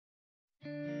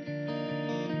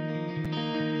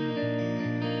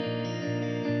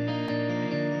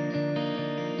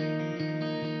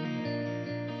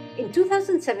In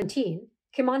 2017,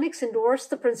 Chemonics endorsed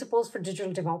the Principles for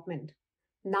Digital Development,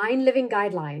 9 living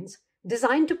guidelines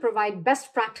designed to provide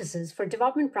best practices for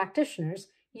development practitioners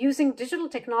using digital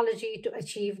technology to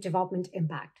achieve development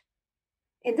impact.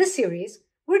 In this series,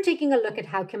 we're taking a look at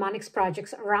how Chemonics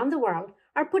projects around the world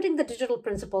are putting the digital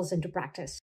principles into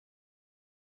practice.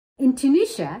 In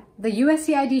Tunisia, the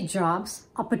USAID Jobs,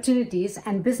 Opportunities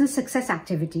and Business Success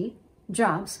Activity,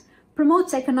 JOBS,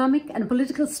 promotes economic and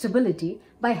political stability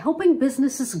by helping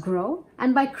businesses grow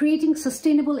and by creating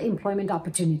sustainable employment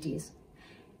opportunities.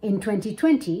 In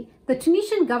 2020, the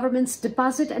Tunisian government's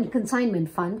Deposit and Consignment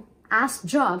Fund asked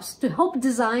JOBS to help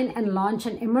design and launch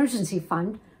an emergency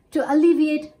fund to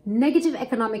alleviate negative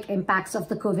economic impacts of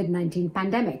the COVID-19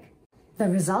 pandemic. The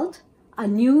result? A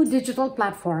new digital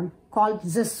platform called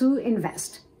Zasu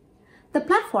Invest. The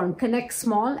platform connects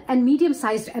small and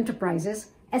medium-sized enterprises,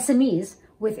 SMEs,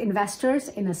 with investors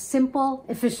in a simple,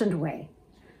 efficient way.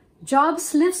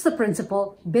 JOBS lives the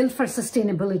principle built for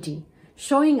sustainability,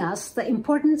 showing us the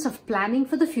importance of planning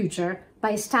for the future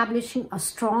by establishing a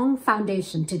strong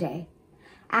foundation today.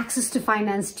 Access to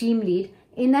Finance team lead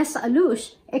Ines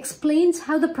Allouche explains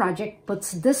how the project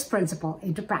puts this principle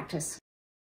into practice.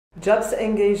 JOBS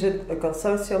engaged a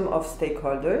consortium of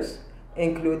stakeholders,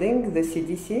 including the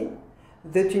CDC,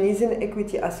 the Tunisian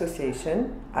Equity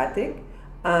Association, ATIC,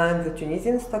 and the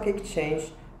Tunisian Stock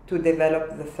Exchange to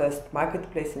develop the first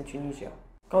marketplace in Tunisia.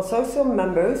 Consortium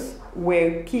members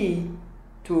were key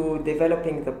to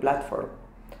developing the platform.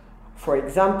 For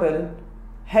example,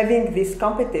 having this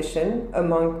competition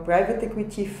among private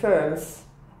equity firms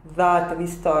that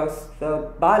restores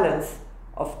the balance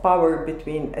of power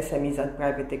between SMEs and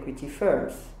private equity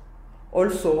firms.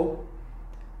 Also,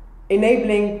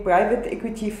 enabling private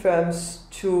equity firms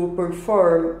to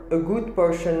perform a good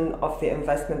portion of the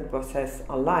investment process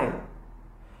online.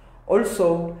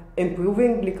 Also,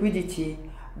 improving liquidity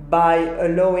by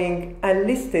allowing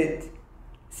unlisted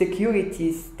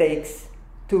security stakes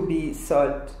to be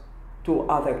sold to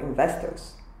other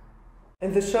investors.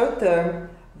 In the short term,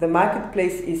 the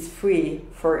marketplace is free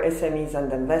for SMEs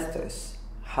and investors.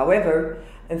 However,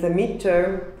 in the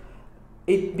midterm,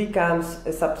 it becomes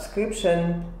a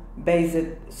subscription-based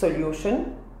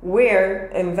solution where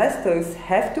investors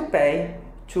have to pay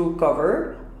to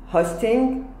cover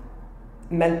hosting,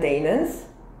 maintenance,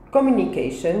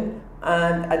 communication,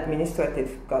 and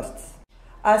administrative costs.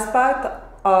 As part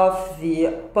of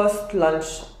the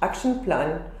post-launch action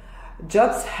plan,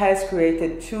 JOBS has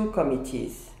created 2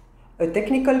 committees. A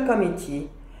technical committee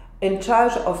in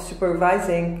charge of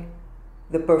supervising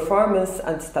the performance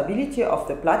and stability of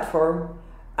the platform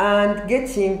and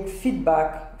getting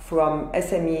feedback from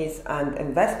SMEs and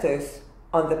investors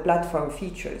on the platform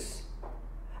features.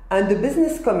 And the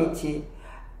business committee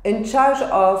in charge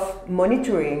of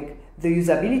monitoring the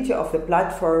usability of the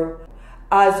platform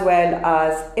as well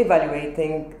as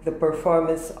evaluating the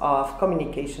performance of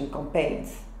communication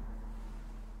campaigns.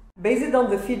 Based on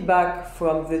the feedback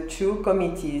from the 2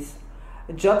 committees,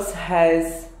 JOBS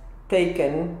has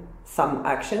taken some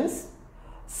actions,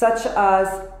 such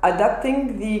as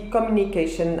adapting the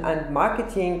communication and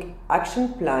marketing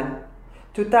action plan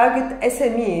to target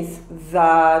SMEs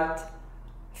that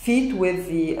fit with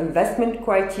the investment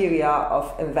criteria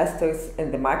of investors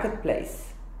in the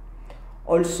marketplace.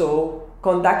 Also,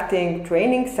 conducting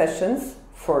training sessions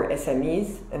for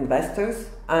SMEs,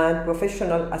 investors, and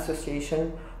professional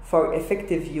associations for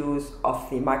effective use of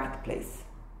the marketplace.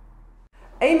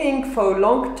 Aiming for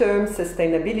long-term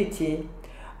sustainability,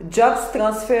 JOBS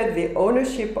transferred the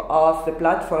ownership of the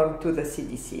platform to the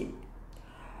CDC.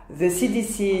 The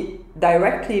CDC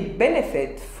directly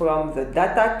benefits from the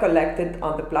data collected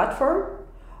on the platform,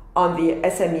 on the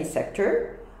SME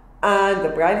sector, and the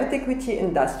private equity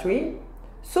industry,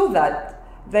 so that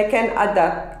they can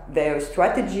adapt their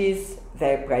strategies,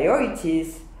 their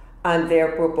priorities, and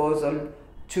their proposal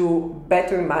to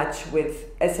better match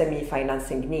with SME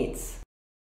financing needs.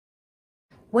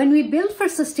 When we build for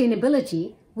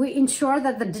sustainability, we ensure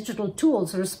that the digital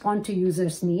tools respond to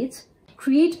users' needs,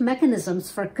 create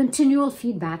mechanisms for continual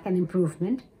feedback and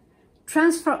improvement,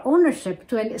 transfer ownership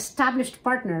to an established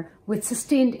partner with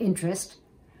sustained interest,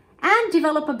 and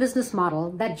develop a business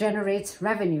model that generates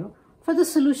revenue for the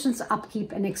solution's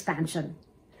upkeep and expansion.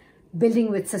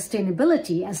 Building with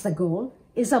sustainability as the goal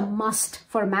is a must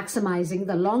for maximizing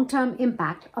the long-term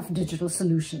impact of digital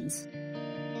solutions.